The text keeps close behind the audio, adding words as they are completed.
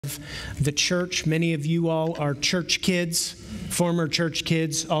the church. Many of you all are church kids, former church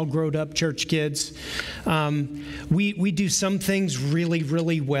kids, all grown up church kids. We do some things really,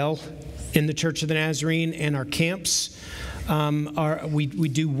 really well in the Church of the Nazarene, and our camps we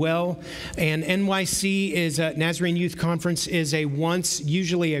do well. And NYC is Nazarene Youth Conference is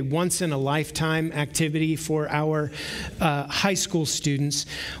usually a once in a lifetime activity for our high school students.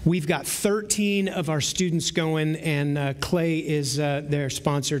 We've got 13 of our students going, and Clay is their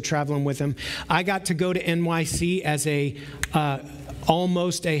sponsor, traveling with them. I got to go to NYC as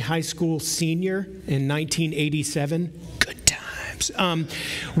almost a high school senior in 1987. Good times.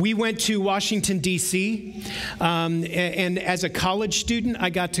 We went to Washington, D.C., and as a college student, I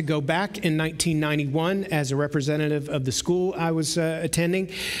got to go back in 1991 as a representative of the school I was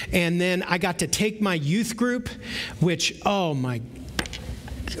attending. And then I got to take my youth group, which,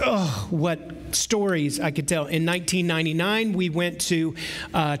 what stories I could tell. In 1999, we went to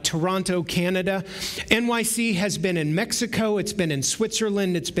Toronto, Canada. NYC has been in Mexico, it's been in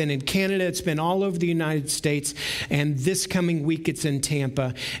Switzerland, it's been in Canada, it's been all over the United States, and this coming week it's in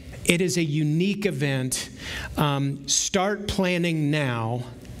Tampa. It is a unique event. Start planning now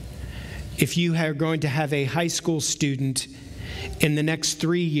if you are going to have a high school student in the next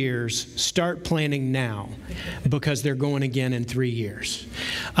 3 years. Start planning now, because they're going again in 3 years.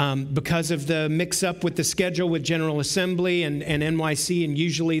 Because of the mix-up with the schedule with General Assembly and NYC, and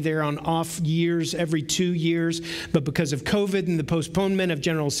usually they're on off years every 2 years, but because of COVID and the postponement of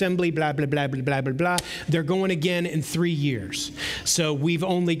General Assembly, blah, blah, blah, blah, blah, blah, blah, they're going again in 3 years. So we've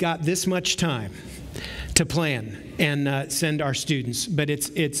only got this much time to plan and send our students. But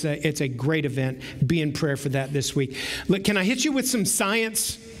it's a great event. Be in prayer for that this week. Look, can I hit you with some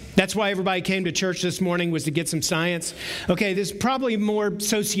science? That's why everybody came to church this morning, was to get some science. Okay, this is probably more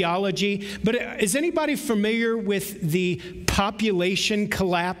sociology, but is anybody familiar with the population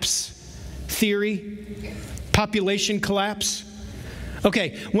collapse theory? Population collapse?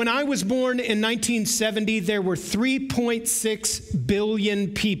 Okay, when I was born in 1970, there were 3.6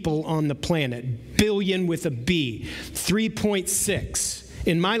 billion people on the planet. Billion with a B. 3.6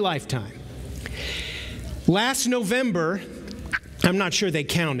 in my lifetime. Last November, I'm not sure they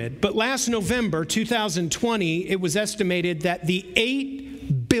counted, but last November, 2020, it was estimated that the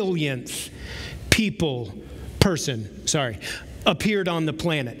 8 billionth person appeared on the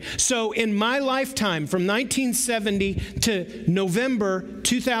planet. So in my lifetime, from 1970 to November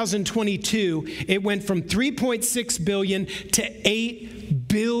 2022, it went from 3.6 billion to 8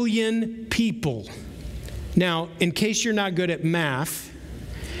 billion people. Now, in case you're not good at math,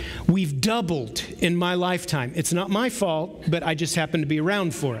 we've doubled in my lifetime. It's not my fault, but I just happen to be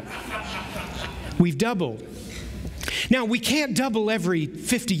around for it. We've doubled. Now, we can't double every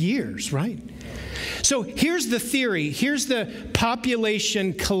 50 years, right? So here's the theory. Here's the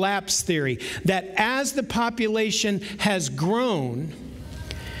population collapse theory, that as the population has grown,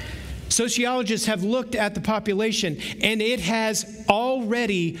 sociologists have looked at the population, and it has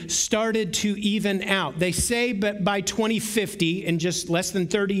already started to even out. They say that by 2050, in just less than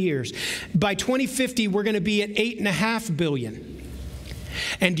 30 years, by 2050, we're going to be at 8.5 billion.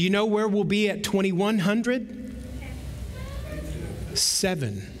 And do you know where we'll be at 2100?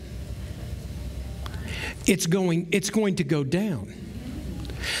 7. It's going to go down.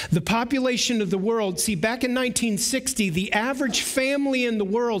 The population of the world, see, back in 1960, the average family in the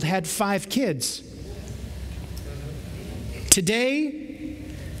world had 5 kids. Today,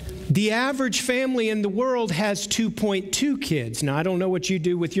 the average family in the world has 2.2 kids. Now, I don't know what you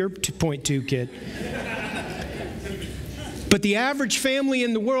do with your 2.2 kid. But the average family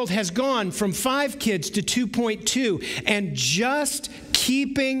in the world has gone from 5 kids to 2.2, and just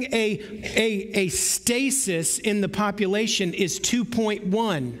keeping a stasis in the population is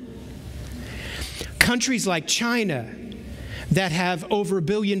 2.1. Countries like China that have over 1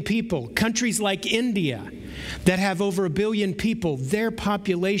 billion people, countries like India that have over 1 billion people, their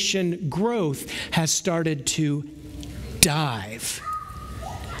population growth has started to dive.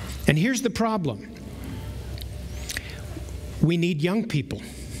 And here's the problem. We need young people.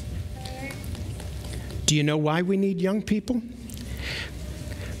 Do you know why we need young people?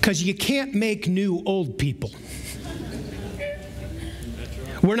 Because you can't make new old people.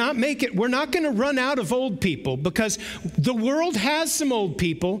 We're not going to run out of old people, because the world has some old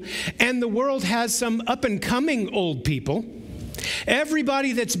people, and the world has some up and coming old people.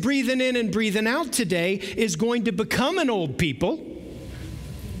 Everybody that's breathing in and breathing out today is going to become an old people,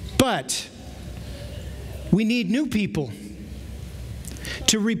 but we need new people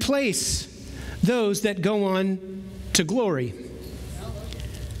to replace those that go on to glory.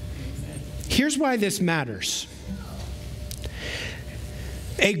 Here's why this matters.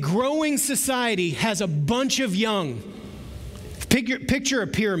 A growing society has a bunch of young. Picture a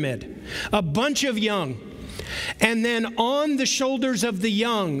pyramid, a bunch of young. And then on the shoulders of the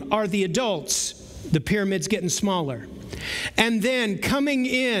young are the adults. The pyramid's getting smaller. And then coming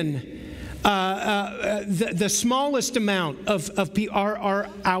in, the smallest amount of people are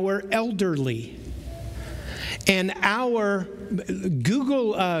our elderly. And our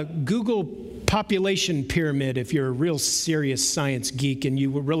Google population pyramid, if you're a real serious science geek and you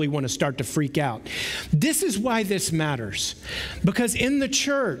really want to start to freak out. This is why this matters. Because in the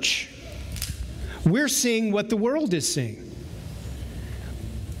church, we're seeing what the world is seeing.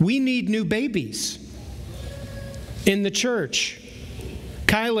 We need new babies in the church.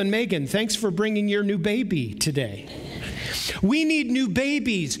 Kyle and Megan, thanks for bringing your new baby today. We need new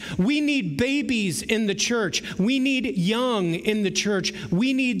babies. We need babies in the church. We need young in the church.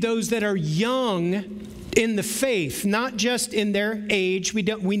 We need those that are young in the faith, not just in their age. We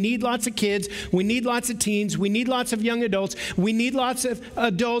need lots of kids. We need lots of teens. We need lots of young adults. We need lots of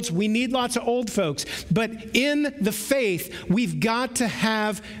adults. We need lots of old folks. But in the faith, we've got to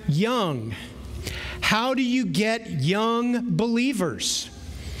have young. How do you get young believers?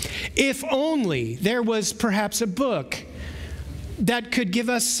 If only there was perhaps a book that could give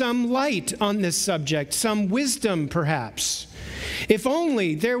us some light on this subject, some wisdom perhaps. If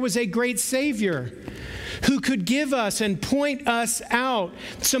only there was a great Savior who could give us and point us out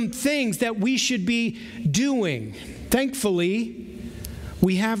some things that we should be doing. Thankfully,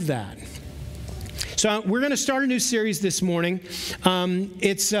 we have that. So we're going to start a new series this morning.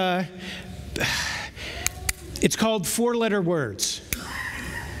 It's called 4-Letter Words.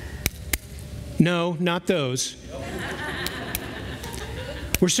 No, not those.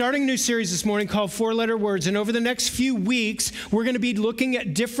 We're starting a new series this morning called 4-Letter Words, and over the next few weeks, we're going to be looking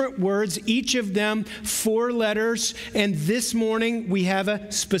at different words, each of them 4 letters, and this morning we have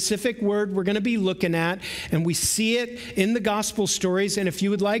a specific word we're going to be looking at, and we see it in the gospel stories, and if you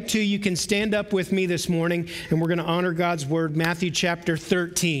would like to, you can stand up with me this morning, and we're going to honor God's word, Matthew chapter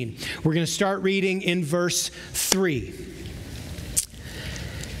 13. We're going to start reading in verse 3.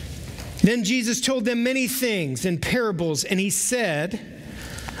 Then Jesus told them many things in parables, and he said,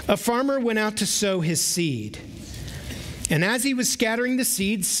 a farmer went out to sow his seed. And as he was scattering the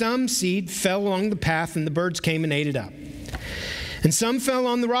seed, some seed fell along the path, and the birds came and ate it up. And some fell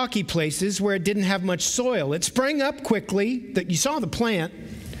on the rocky places where it didn't have much soil. It sprang up quickly, that you saw the plant,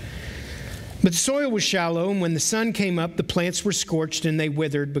 but the soil was shallow, and when the sun came up, the plants were scorched, and they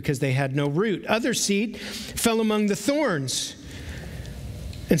withered because they had no root. Other seed fell among the thorns.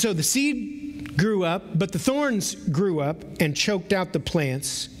 And so the seed grew up, but the thorns grew up and choked out the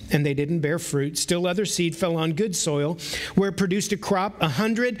plants, and they didn't bear fruit. Still other seed fell on good soil, where it produced a crop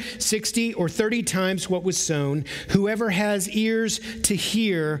 100, 60, or 30 times what was sown. Whoever has ears to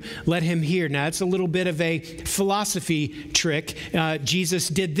hear, let him hear. Now, that's a little bit of a philosophy trick. Jesus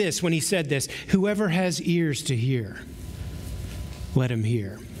did this when he said this. Whoever has ears to hear, let him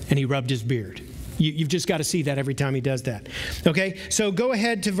hear. And he rubbed his beard. You've just got to see that every time he does that. Okay, so go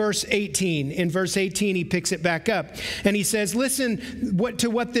ahead to verse 18. In verse 18, he picks it back up. And he says, listen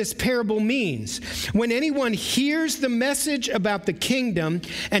to what this parable means. When anyone hears the message about the kingdom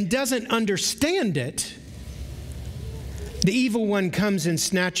and doesn't understand it, the evil one comes and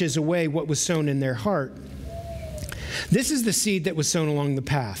snatches away what was sown in their heart. This is the seed that was sown along the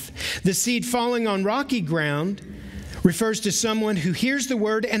path. The seed falling on rocky ground refers to someone who hears the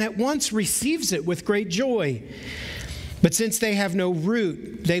word and at once receives it with great joy. But since they have no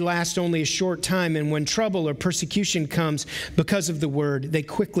root, they last only a short time, and when trouble or persecution comes because of the word, they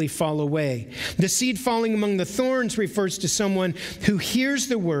quickly fall away. The seed falling among the thorns refers to someone who hears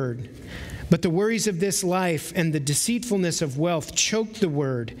the word, but the worries of this life and the deceitfulness of wealth choke the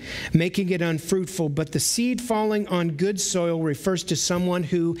word, making it unfruitful. But the seed falling on good soil refers to someone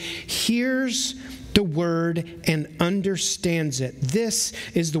who hears the word and understands it. This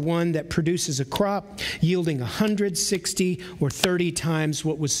is the one that produces a crop yielding 160 or 30 times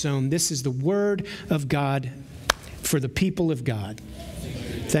what was sown. This is the word of God for the people of God.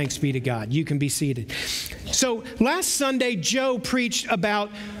 Thanks be to God. You can be seated. So last Sunday, Joe preached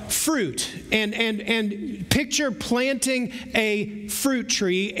about fruit and picture planting a fruit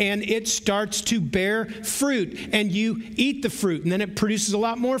tree and it starts to bear fruit and you eat the fruit and then it produces a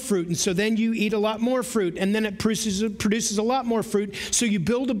lot more fruit and so then you eat a lot more fruit and then it produces a lot more fruit. So you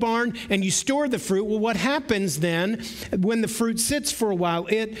build a barn and you store the fruit. Well, what happens then when the fruit sits for a while?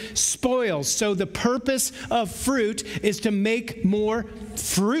 It spoils. So the purpose of fruit is to make more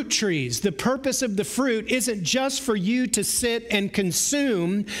fruit trees. The purpose of the fruit isn't just for you to sit and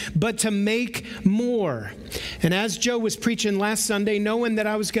consume, but to make more. And as Joe was preaching last Sunday, knowing that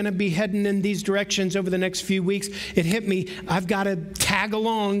I was going to be heading in these directions over the next few weeks, it hit me. I've got to tag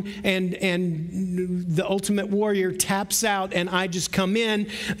along, and the ultimate warrior taps out, and I just come in,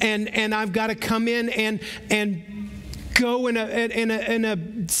 and I've got to come in and go in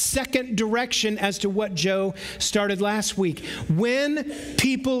a second direction as to what Joe started last week. When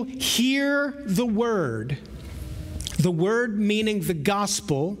people hear the word meaning the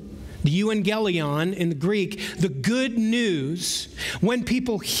gospel, the euangelion in the Greek, the good news, when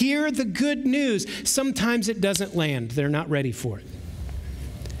people hear the good news, sometimes it doesn't land. They're not ready for it.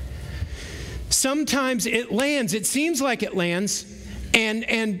 Sometimes it lands. It seems like it lands,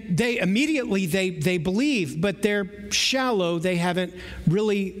 and they immediately they believe, but they're shallow. They haven't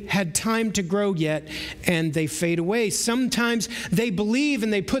really had time to grow yet, and they fade away. Sometimes they believe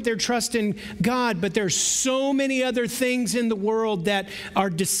and they put their trust in God, but there's so many other things in the world that are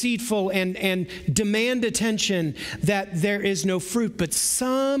deceitful and demand attention that there is no fruit. But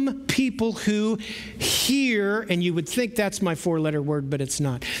some people who hear, and you would think that's my four-letter word, but it's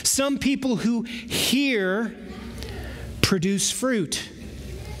not. Some people who hear produce fruit.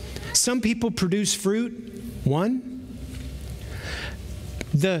 Some people produce fruit. One,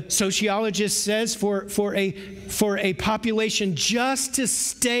 the sociologist says for a population just to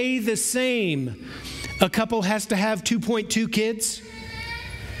stay the same, a couple has to have 2.2 kids.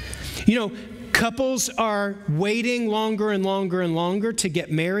 You know, couples are waiting longer and longer and longer to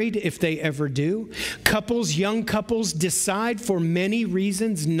get married if they ever do. Young couples decide for many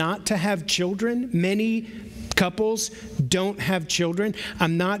reasons not to have children. Many couples don't have children.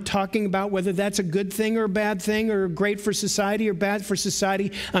 I'm not talking about whether that's a good thing or a bad thing or great for society or bad for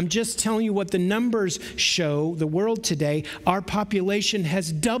society. I'm just telling you what the numbers show the world today. Our population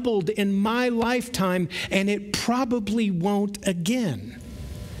has doubled in my lifetime, and it probably won't again.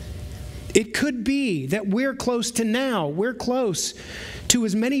 It could be that we're close to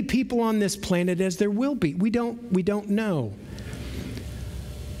as many people on this planet as there will be. We don't know.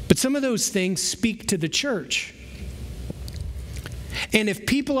 But some of those things speak to the church. And if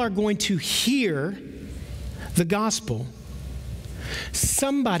people are going to hear the gospel,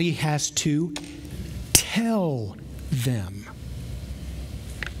 somebody has to tell them.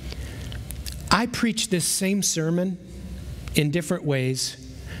 I preach this same sermon in different ways,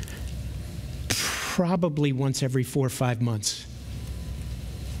 probably once every 4 or 5 months.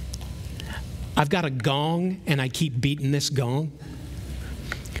 I've got a gong, and I keep beating this gong.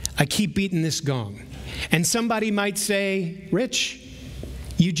 And somebody might say, Rich,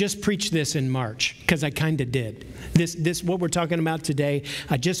 you just preached this in March, because I kind of did. This what we're talking about today,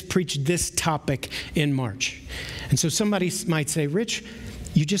 I just preached this topic in March. And so somebody might say, Rich,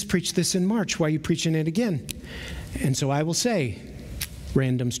 you just preached this in March. Why are you preaching it again? And so I will say,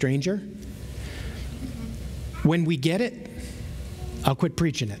 random stranger, when we get it, I'll quit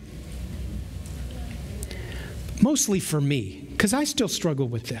preaching it. Mostly for me, because I still struggle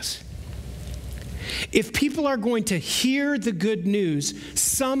with this. If people are going to hear the good news,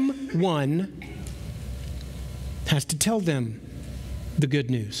 someone has to tell them the good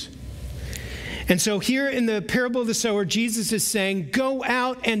news. And so here in the parable of the sower, Jesus is saying, go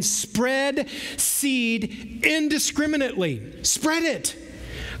out and spread seed indiscriminately. Spread it.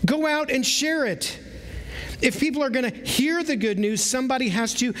 Go out and share it. If people are going to hear the good news, somebody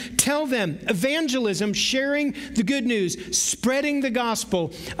has to tell them. Evangelism, sharing the good news, spreading the gospel,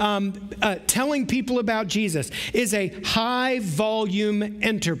 telling people about Jesus is a high volume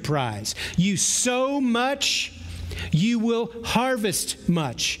enterprise. You sow much, you will harvest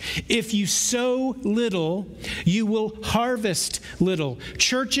much. If you sow little, you will harvest little.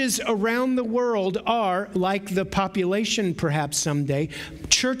 Churches around the world are, like the population perhaps someday,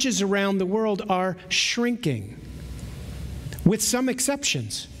 churches around the world are shrinking, with some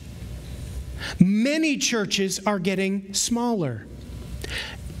exceptions. Many churches are getting smaller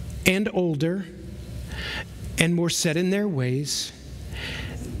and older and more set in their ways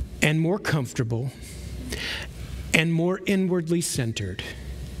and more comfortable and more inwardly centered.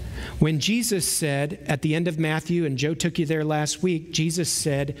 When Jesus said at the end of Matthew, and Joe took you there last week, Jesus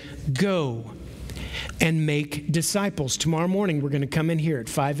said, go and make disciples. Tomorrow morning, we're going to come in here at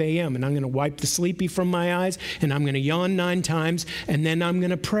 5 a.m. and I'm going to wipe the sleepy from my eyes, and I'm going to yawn 9 times, and then I'm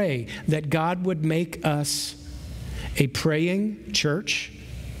going to pray that God would make us a praying church,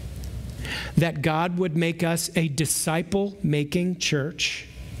 that God would make us a disciple-making church,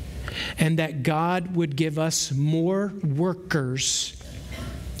 and that God would give us more workers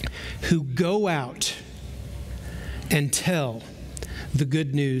who go out and tell the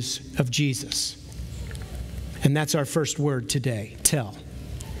good news of Jesus. And that's our first word today, tell.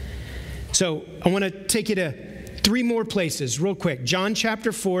 So I want to take you to 3 more places real quick. John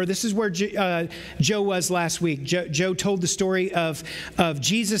chapter 4. This is where Joe was last week. Joe told the story of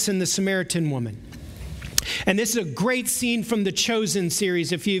Jesus and the Samaritan woman. And this is a great scene from the Chosen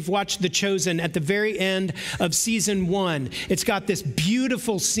series. If you've watched The Chosen, at the very end of season 1, it's got this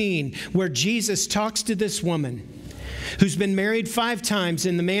beautiful scene where Jesus talks to this woman who's been married 5 times,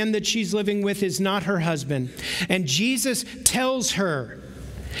 and the man that she's living with is not her husband. And Jesus tells her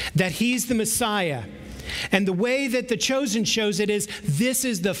that he's the Messiah. And the way that The Chosen shows it is, this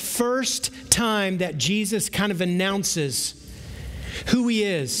is the first time that Jesus kind of announces who he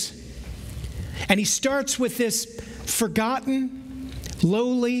is. And he starts with this forgotten,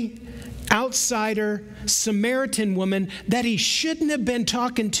 lowly, outsider Samaritan woman that he shouldn't have been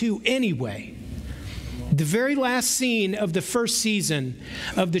talking to anyway. The very last scene of the first season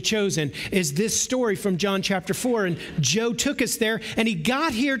of The Chosen is this story from John chapter 4. And Joe took us there, and he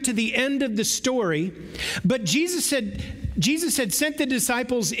got here to the end of the story. But Jesus had sent the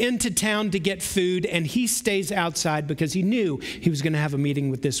disciples into town to get food, and he stays outside because he knew he was going to have a meeting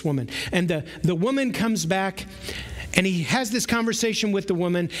with this woman. And the woman comes back, and he has this conversation with the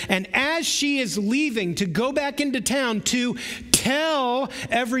woman. And as she is leaving to go back into town to tell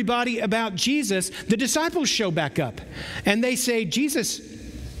everybody about Jesus, the disciples show back up. And they say, Jesus,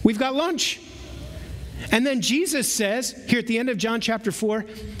 we've got lunch. And then Jesus says, here at the end of John chapter 4,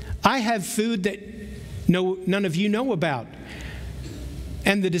 I have food that none of you know about.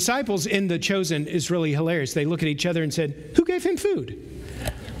 And the disciples in The Chosen is really hilarious. They look at each other and said, who gave him food?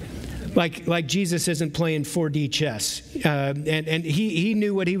 Like Jesus isn't playing 4D chess. And he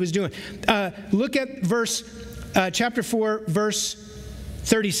knew what he was doing. Look at chapter 4, verse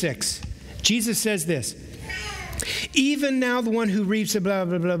 36. Jesus says this. Even now the one who reaps blah,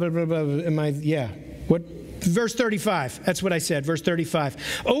 blah, blah, blah, blah, blah. What? Verse 35. That's what I said. Verse 35.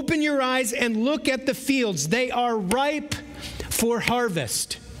 Open your eyes and look at the fields. They are ripe for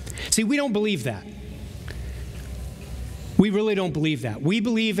harvest. See, we don't believe that. We really don't believe that. We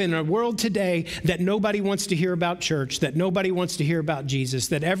believe in a world today that nobody wants to hear about church, that nobody wants to hear about Jesus,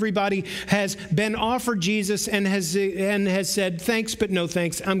 that everybody has been offered Jesus and has said, thanks, but no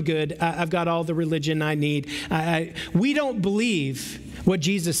thanks. I'm good. I've got all the religion I need. We don't believe what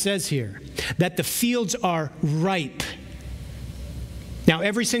Jesus says here, that the fields are ripe. Now,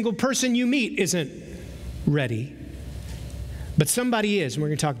 every single person you meet isn't ready, but somebody is, and we're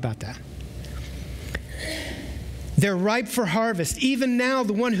going to talk about that. They're ripe for harvest. Even now,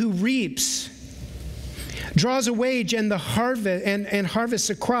 the one who reaps draws a wage and harvests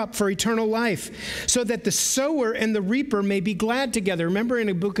a crop for eternal life, so that the sower and the reaper may be glad together. Remember, in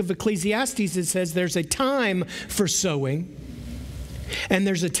the book of Ecclesiastes, it says there's a time for sowing and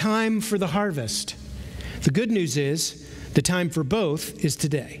there's a time for the harvest. The good news is the time for both is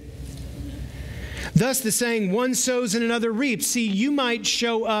today. Thus the saying, one sows and another reaps. See, you might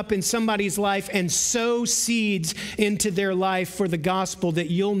show up in somebody's life and sow seeds into their life for the gospel that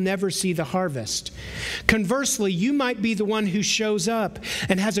you'll never see the harvest. Conversely, you might be the one who shows up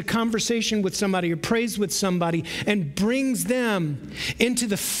and has a conversation with somebody or prays with somebody and brings them into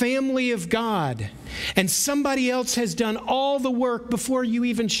the family of God. And somebody else has done all the work before you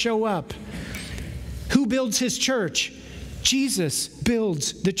even show up. Who builds his church? Jesus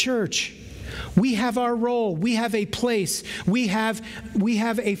builds the church. We have our role. We have a place. We have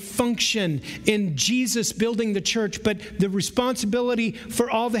a function in Jesus building the church, but the responsibility for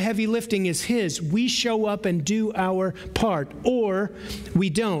all the heavy lifting is his. We show up and do our part, or we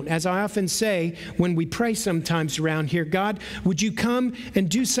don't. As I often say when we pray sometimes around here, God, would you come and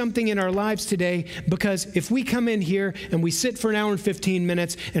do something in our lives today? Because if we come in here and we sit for an hour and 15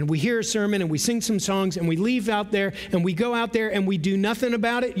 minutes and we hear a sermon and we sing some songs and we leave out there and we go out there and we do nothing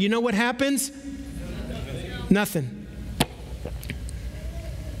about it, you know what happens? Nothing.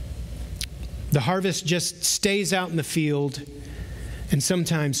 The harvest just stays out in the field and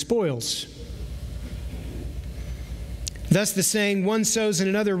sometimes spoils. Thus the saying, one sows and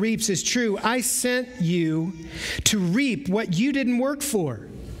another reaps, is true. I sent you to reap what you didn't work for.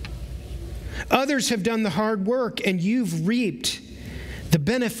 Others have done the hard work, and you've reaped the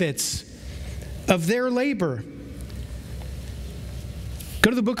benefits of their labor. Go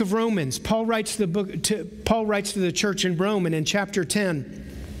to the book of Romans. Paul writes to the church in Rome, and in chapter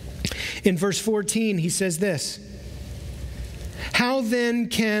 10, in verse 14, he says this. How then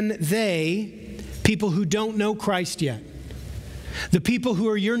can they, people who don't know Christ yet, the people who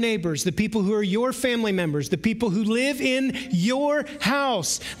are your neighbors, the people who are your family members, the people who live in your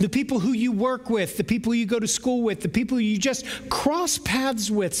house, the people who you work with, the people you go to school with, the people you just cross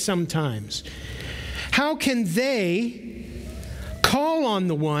paths with sometimes, how can they call on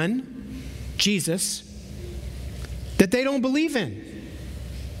the one Jesus, that they don't believe in?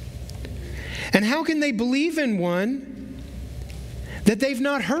 And how can they believe in one that they've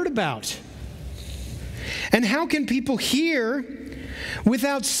not heard about? And how can people hear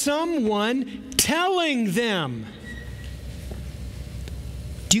without someone telling them?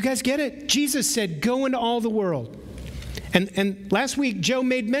 Do you guys get it? Jesus said, go into all the world. And last week, Joe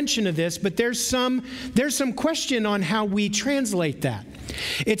made mention of this, but there's some question on how we translate that.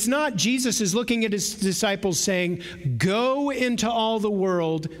 It's not Jesus is looking at his disciples saying, go into all the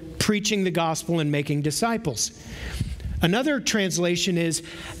world preaching the gospel and making disciples. Another translation is,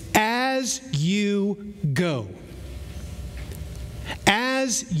 as you go.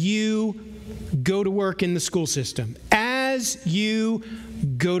 As you go to work in the school system. As you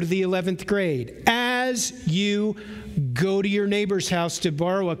go to the 11th grade. As you go to your neighbor's house to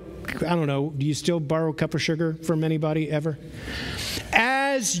borrow I don't know, do you still borrow a cup of sugar from anybody ever?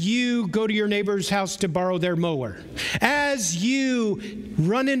 As you go to your neighbor's house to borrow their mower. As you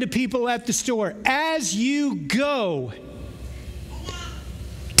run into people at the store. As you go,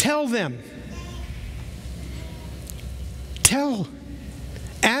 tell them. Tell.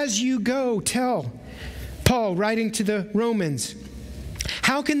 As you go, tell. Paul writing to the Romans.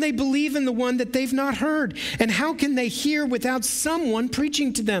 How can they believe in the one that they've not heard? And how can they hear without someone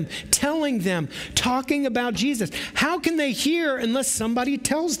preaching to them, telling them, talking about Jesus? How can they hear unless somebody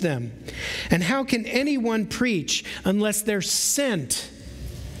tells them? And how can anyone preach unless they're sent?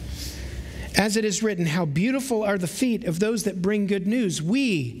 As it is written, how beautiful are the feet of those that bring good news.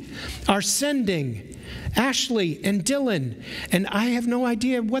 We are sending Ashley and Dylan, and I have no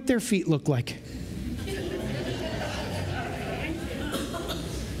idea what their feet look like.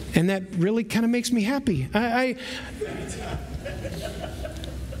 And that really kind of makes me happy.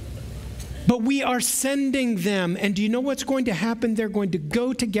 But we are sending them. And do you know what's going to happen? They're going to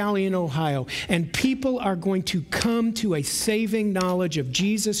go to Galion, Ohio. And people are going to come to a saving knowledge of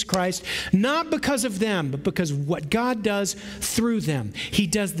Jesus Christ. Not because of them, but because of what God does through them. He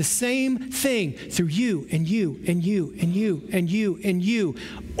does the same thing through you and you and you and you and you and you.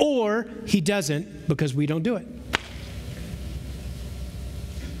 Or he doesn't because we don't do it.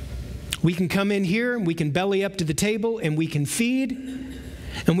 We can come in here and we can belly up to the table and we can feed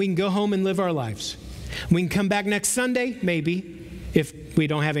and we can go home and live our lives. We can come back next Sunday, maybe, if we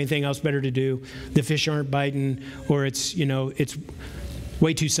don't have anything else better to do. The fish aren't biting, or it's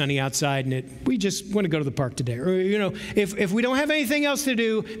way too sunny outside and we just want to go to the park today. Or, if we don't have anything else to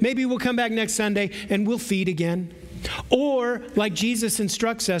do, maybe we'll come back next Sunday and we'll feed again. Or, like Jesus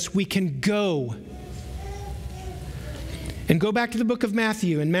instructs us, we can go. And go back to the book of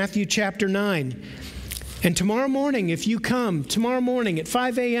Matthew, in Matthew chapter 9. And tomorrow morning, if you come, tomorrow morning at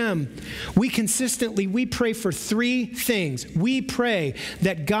 5 a.m., we pray for three things. We pray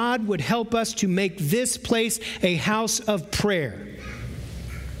that God would help us to make this place a house of prayer.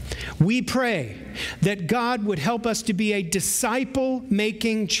 We pray that God would help us to be a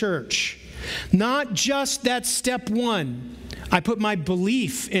disciple-making church. Not just that step one. I put my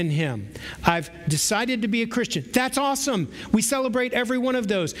belief in him. I've decided to be a Christian. That's awesome. We celebrate every one of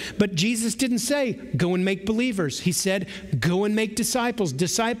those. But Jesus didn't say, go and make believers. He said, go and make disciples.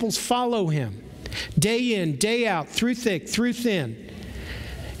 Disciples follow him. Day in, day out, through thick, through thin.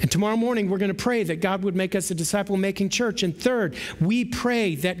 And tomorrow morning, we're going to pray that God would make us a disciple-making church. And third, we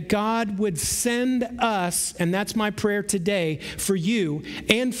pray that God would send us, and that's my prayer today for you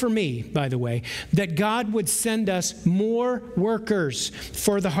and for me, by the way, that God would send us more workers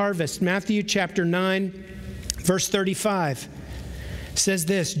for the harvest. Matthew chapter 9, verse 35. Says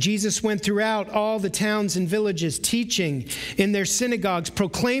this, Jesus went throughout all the towns and villages, teaching in their synagogues,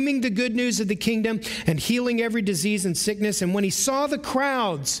 proclaiming the good news of the kingdom and healing every disease and sickness. And when he saw the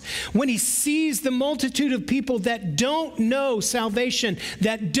crowds, when he sees the multitude of people that don't know salvation,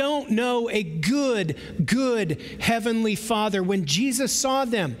 that don't know a good heavenly Father, when Jesus saw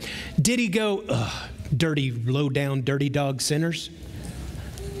them, did he go, ugh, dirty, low-down, dirty dog sinners?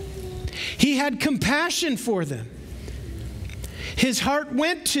 He had compassion for them. His heart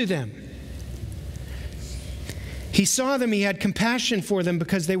went to them. He saw them, he had compassion for them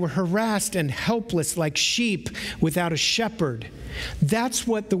because they were harassed and helpless like sheep without a shepherd. That's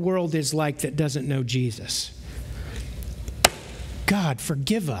what the world is like that doesn't know Jesus. God,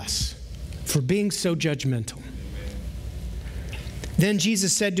 forgive us for being so judgmental. Then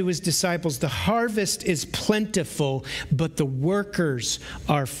Jesus said to his disciples, the harvest is plentiful, but the workers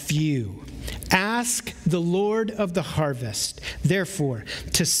are few. Ask the Lord of the harvest, therefore,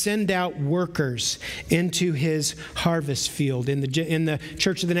 to send out workers into his harvest field. In the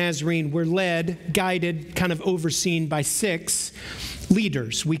Church of the Nazarene, we're led, guided, kind of overseen by 6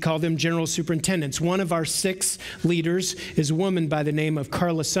 leaders. We call them general superintendents. One of our 6 leaders is a woman by the name of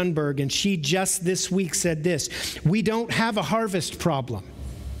Carla Sundberg, and she just this week said this: we don't have a harvest problem.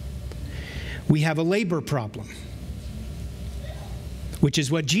 We have a labor problem, which is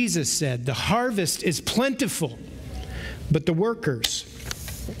what Jesus said. The harvest is plentiful, but the workers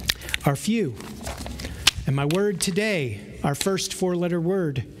are few. And my word today, our first 4-letter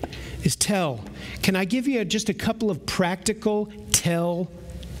word, is tell. Can I give you just a couple of practical tell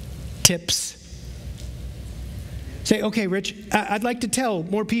tips? Say, okay, Rich, I'd like to tell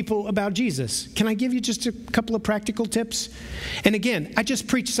more people about Jesus. Can I give you just a couple of practical tips? And again, I just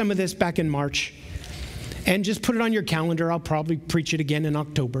preached some of this back in March. And just put it on your calendar. I'll probably preach it again in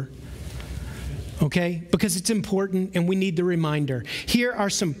October. Okay? Because it's important and we need the reminder. Here are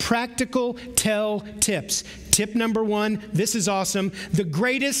some practical tell tips. Tip number 1, this is awesome. The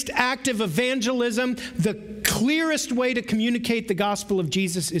greatest act of evangelism, the clearest way to communicate the gospel of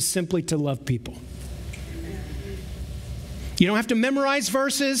Jesus is simply to love people. You don't have to memorize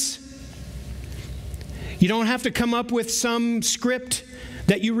verses. You don't have to come up with some script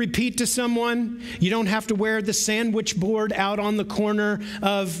that you repeat to someone. You don't have to wear the sandwich board out on the corner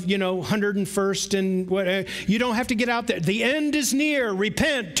of, 101st and what. You don't have to get out there. The end is near.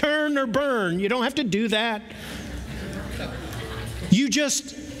 Repent, turn, or burn. You don't have to do that. You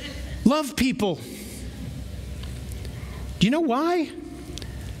just love people. Do you know why?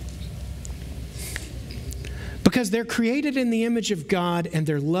 Because they're created in the image of God and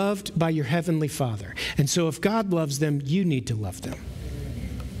they're loved by your heavenly Father. And so if God loves them, you need to love them.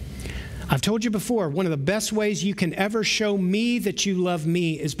 I've told you before, one of the best ways you can ever show me that you love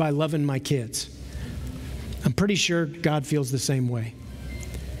me is by loving my kids. I'm pretty sure God feels the same way.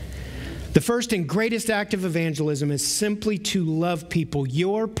 The first and greatest act of evangelism is simply to love people.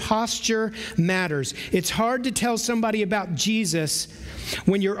 Your posture matters. It's hard to tell somebody about Jesus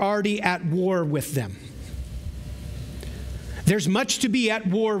when you're already at war with them. There's much to be at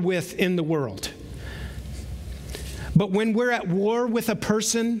war with in the world. But when we're at war with a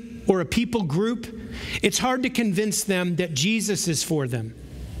person or a people group, it's hard to convince them that Jesus is for them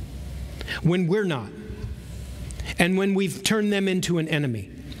when we're not, and when we've turned them into an enemy.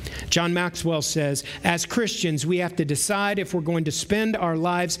 John Maxwell says, as Christians, we have to decide if we're going to spend our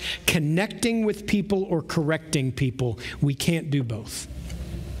lives connecting with people or correcting people. We can't do both.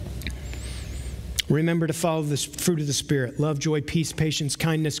 Remember to follow the fruit of the Spirit: love, joy, peace, patience,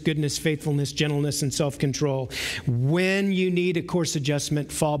 kindness, goodness, faithfulness, gentleness, and self-control. When you need a course adjustment,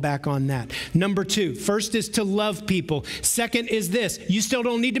 fall back on that. Number 2, first is to love people. Second is this: you still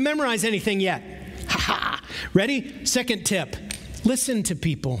don't need to memorize anything yet. Ha ha. Ready? Second tip: listen to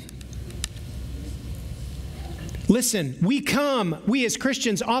people. Listen, we as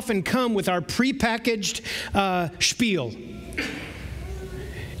Christians often come with our prepackaged spiel.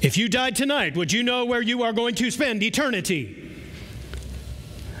 If you died tonight, would you know where you are going to spend eternity?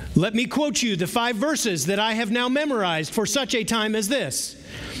 Let me quote you the 5 verses that I have now memorized for such a time as this.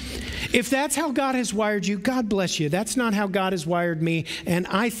 If that's how God has wired you, God bless you. That's not how God has wired me. And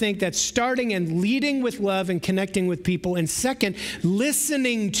I think that starting and leading with love and connecting with people, and second,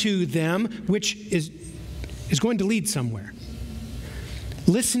 listening to them, which is going to lead somewhere.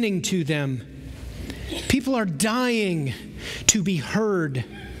 Listening to them. People are dying to be heard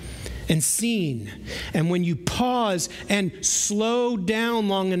and seen. And when you pause and slow down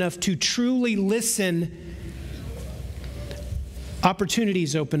long enough to truly listen,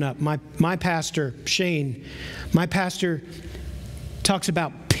 opportunities open up. My pastor, Shane, talks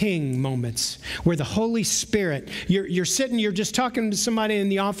about ping moments where the Holy Spirit, you're sitting, you're just talking to somebody in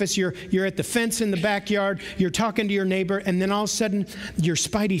the office, you're at the fence in the backyard, you're talking to your neighbor, and then all of a sudden your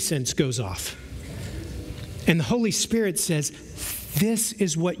spidey sense goes off. And the Holy Spirit says, this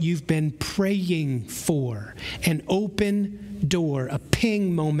is what you've been praying for. An open door, a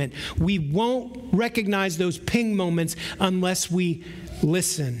ping moment. We won't recognize those ping moments unless we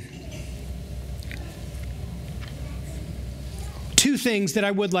listen. 2 things that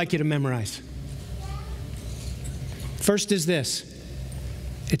I would like you to memorize. First is this.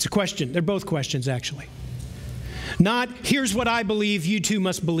 It's a question. They're both questions, actually. Not, here's what I believe, you too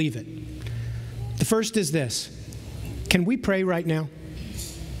must believe it. The first is this. Can we pray right now?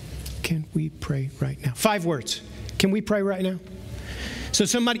 Can we pray right now? 5 words. Can we pray right now? So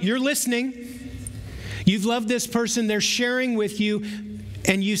somebody, you're listening. You've loved this person. They're sharing with you.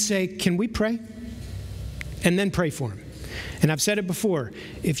 And you say, can we pray? And then pray for them. And I've said it before.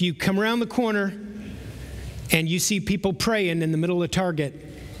 If you come around the corner and you see people praying in the middle of Target,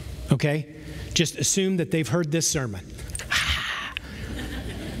 okay, just assume that they've heard this sermon.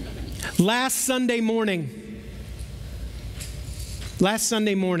 Last Sunday morning, Last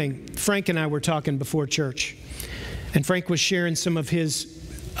Sunday morning, Frank and I were talking before church, and Frank was sharing some of his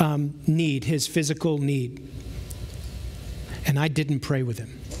need, his physical need, and I didn't pray with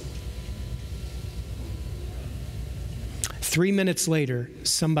him. 3 minutes later,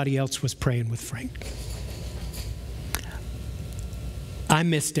 somebody else was praying with Frank. I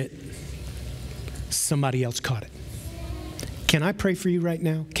missed it. Somebody else caught it. Can I pray for you right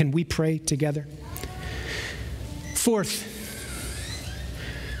now? Can we pray together? Fourth,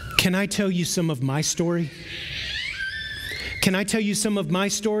 can I tell you some of my story? Can I tell you some of my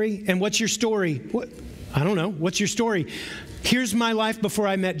story? And what's your story? What? I don't know. What's your story? Here's my life before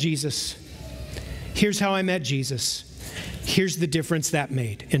I met Jesus. Here's how I met Jesus. Here's the difference that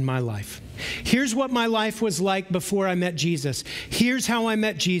made in my life. Here's what my life was like before I met Jesus. Here's how I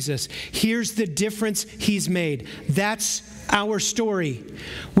met Jesus. Here's the difference he's made. That's our story.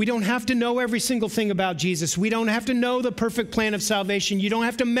 We don't have to know every single thing about Jesus. We don't have to know the perfect plan of salvation. You don't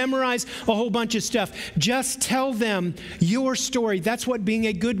have to memorize a whole bunch of stuff. Just tell them your story. That's what being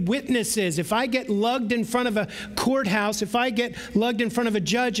a good witness is. If I get lugged in front of a courthouse, if I get lugged in front of a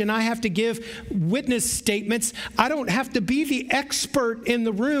judge and I have to give witness statements, I don't have to be the expert in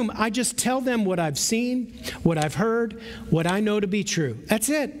the room. I just tell them what I've seen, what I've heard, what I know to be true. That's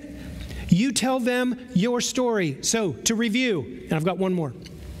it. You tell them your story. So, to review, and I've got one more.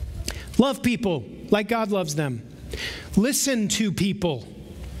 Love people like God loves them. Listen to people.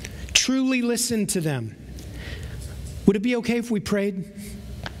 Truly listen to them. Would it be okay if we prayed?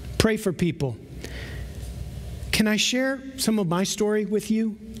 Pray for people. Can I share some of my story with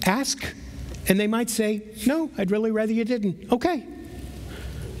you? Ask. And they might say, no, I'd really rather you didn't. Okay.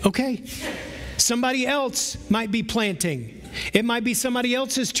 Okay. Somebody else might be planting. It might be somebody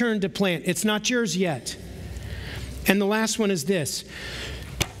else's turn to plant. It's not yours yet. And the last one is this.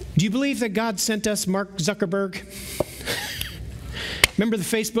 Do you believe that God sent us Mark Zuckerberg? Remember the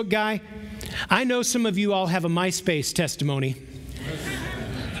Facebook guy? I know some of you all have a MySpace testimony.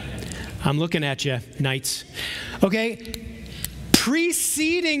 I'm looking at you, knights. Okay?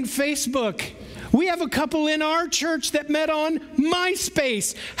 Preceding Facebook, we have a couple in our church that met on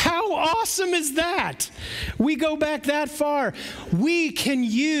MySpace. How awesome is that? We go back that far. We can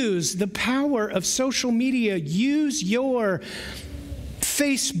use the power of social media. Use your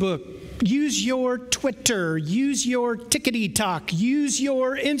Facebook. Use your Twitter. Use your TikTok. Use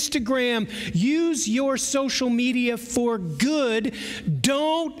your Instagram. Use your social media for good.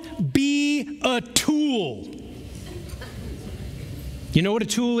 Don't be a tool. You know what a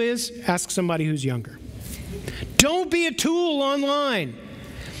tool is? Ask somebody who's younger. Don't be a tool online.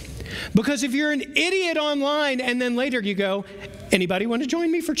 Because if you're an idiot online and then later you go, anybody want to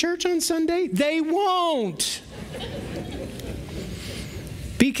join me for church on Sunday? They won't.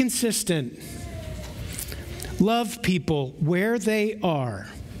 Be consistent. Love people where they are.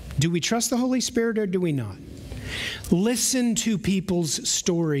 Do we trust the Holy Spirit or do we not? Listen to people's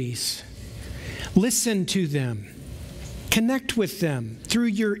stories. Listen to them. Connect with them through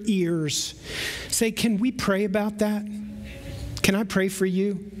your ears. Say, can we pray about that? Can I pray for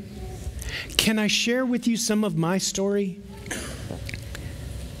you? Can I share with you some of my story?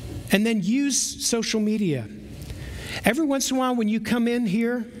 And then use social media. Every once in a while when you come in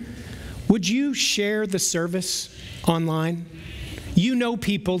here, would you share the service online? You know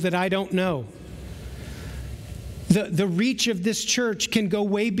people that I don't know. The reach of this church can go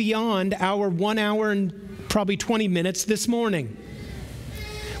way beyond our 1 hour and probably 20 minutes this morning.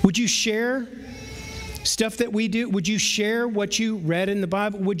 Would you share stuff that we do? Would you share what you read in the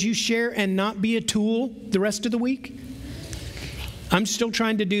Bible? Would you share and not be a tool the rest of the week? I'm still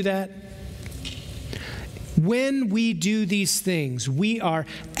trying to do that. When we do these things, we are,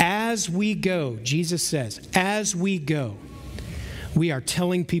 as we go, Jesus says, as we go, we are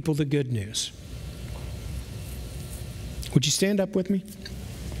telling people the good news. Would you stand up with me?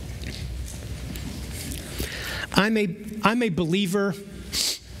 I'm a believer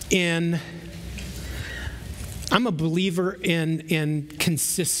in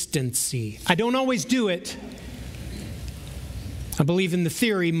consistency. I don't always do it. I believe in the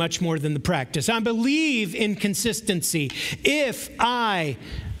theory much more than the practice. I believe in consistency. If I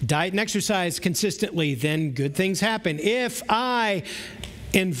diet and exercise consistently, then good things happen. If I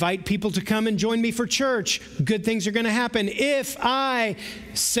invite people to come and join me for church, good things are going to happen. If I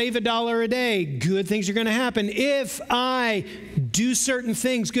save $1 a day, good things are going to happen. If I do certain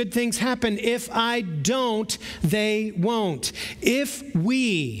things, good things happen. If I don't, they won't. If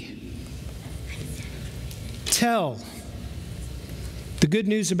we tell the good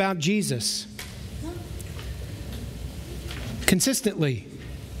news about Jesus consistently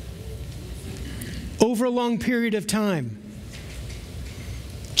over a long period of time,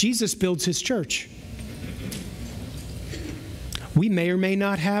 Jesus builds his church. We may or may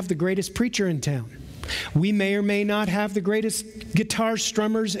not have the greatest preacher in town. We may or may not have the greatest guitar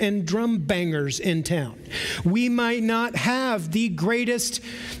strummers and drum bangers in town. We might not have the greatest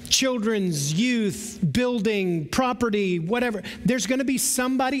children's, youth, building, property, whatever. There's going to be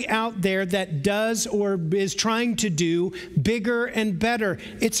somebody out there that does or is trying to do bigger and better.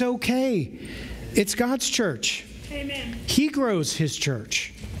 It's okay. It's God's church. Amen. He grows his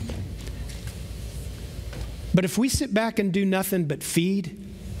church. But if we sit back and do nothing but feed,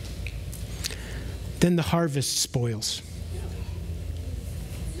 then the harvest spoils.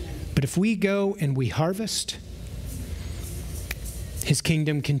 But if we go and we harvest, his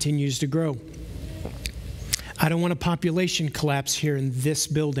kingdom continues to grow. I don't want a population collapse here in this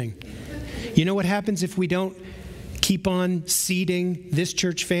building. You know what happens if we don't keep on seeding this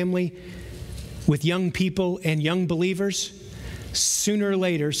church family with young people and young believers? Sooner or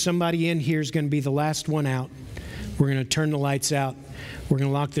later, somebody in here is going to be the last one out. We're going to turn the lights out. We're going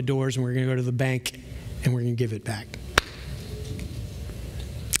to lock the doors, and we're going to go to the bank, and we're going to give it back.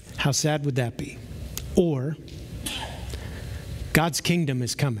 How sad would that be? Or God's kingdom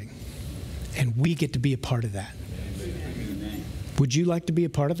is coming, and we get to be a part of that. Would you like to be a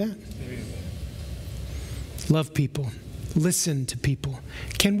part of that? Love people. Listen to people.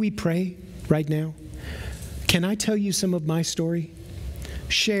 Can we pray right now? Can I tell you some of my story?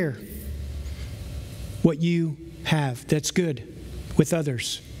 Share what you have that's good with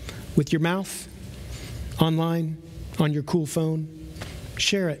others, with your mouth, online, on your cool phone.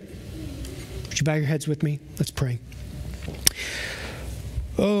 Share it. Would you bow your heads with me? Let's pray.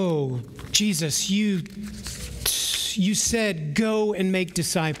 Oh, Jesus, you said, go and make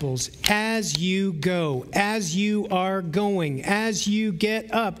disciples. As you go, as you are going, as you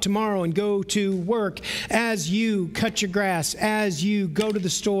get up tomorrow and go to work, as you cut your grass, as you go to the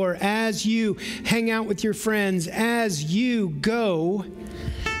store, as you hang out with your friends, as you go,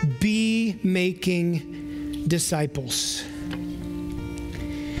 be making disciples.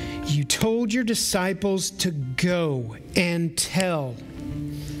 You told your disciples to go and tell.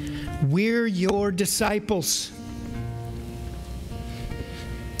 We're your disciples.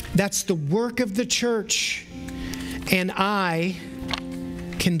 That's the work of the church, and I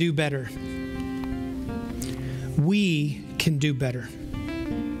can do better. We can do better.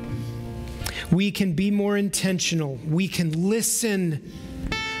 We can be more intentional. We can listen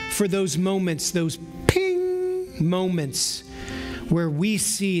for those moments, those ping moments where we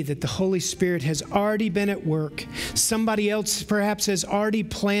see that the Holy Spirit has already been at work. Somebody else perhaps has already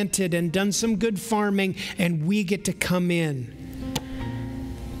planted and done some good farming, and we get to come in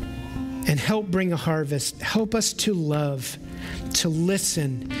and help bring a harvest. Help us to love, to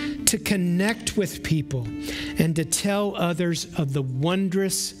listen, to connect with people, and to tell others of the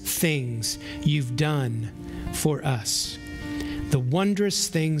wondrous things you've done for us. The wondrous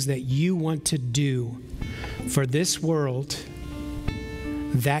things that you want to do for this world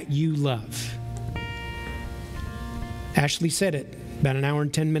that you love. Ashley said it about an hour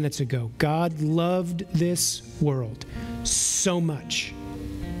and 10 minutes ago. God loved this world so much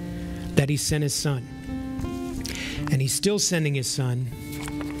that he sent his son. And he's still sending his son.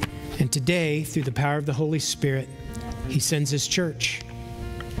 And today, through the power of the Holy Spirit, he sends his church.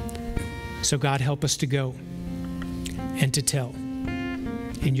 So God, help us to go and to tell.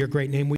 In your great name we